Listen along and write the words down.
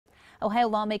Ohio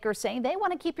lawmakers say they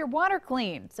want to keep your water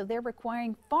clean, so they're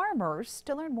requiring farmers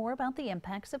to learn more about the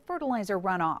impacts of fertilizer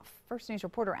runoff. First News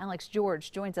reporter Alex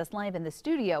George joins us live in the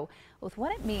studio with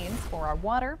what it means for our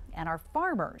water and our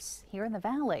farmers here in the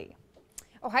Valley.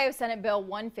 Ohio Senate Bill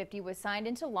 150 was signed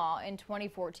into law in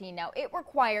 2014. Now, it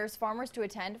requires farmers to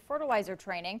attend fertilizer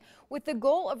training with the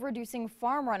goal of reducing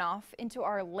farm runoff into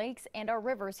our lakes and our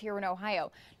rivers here in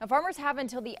Ohio. Now, farmers have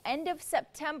until the end of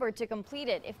September to complete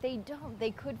it. If they don't, they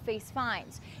could face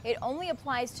fines. It only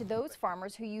applies to those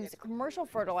farmers who use commercial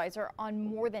fertilizer on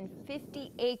more than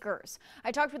 50 acres.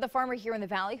 I talked with a farmer here in the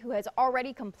Valley who has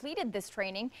already completed this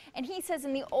training, and he says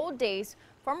in the old days,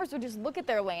 farmers would just look at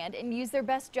their land and use their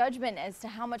best judgment as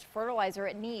to how much fertilizer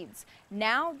it needs.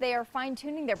 Now they are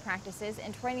fine-tuning their practices,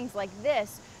 and trainings like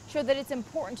this show that it's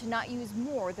important to not use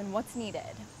more than what's needed.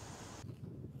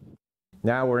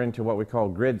 Now we're into what we call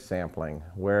grid sampling,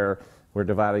 where we're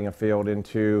dividing a field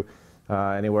into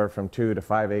anywhere from 2 to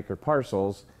 5 acre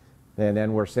parcels, and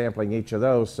then we're sampling each of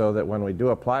those so that when we do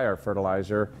apply our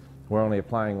fertilizer, we're only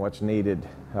applying what's needed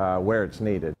where it's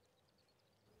needed.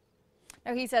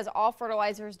 Now, he says all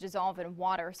fertilizers dissolve in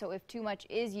water, so if too much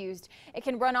is used, it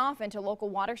can run off into local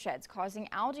watersheds, causing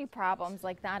algae problems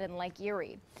like that in Lake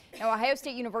Erie. Now, Ohio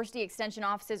State University Extension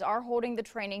offices are holding the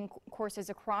training courses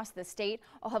across the state.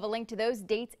 I'll have a link to those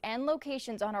dates and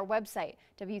locations on our website,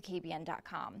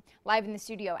 WKBN.com. Live in the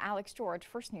studio, Alex George,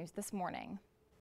 First News This Morning.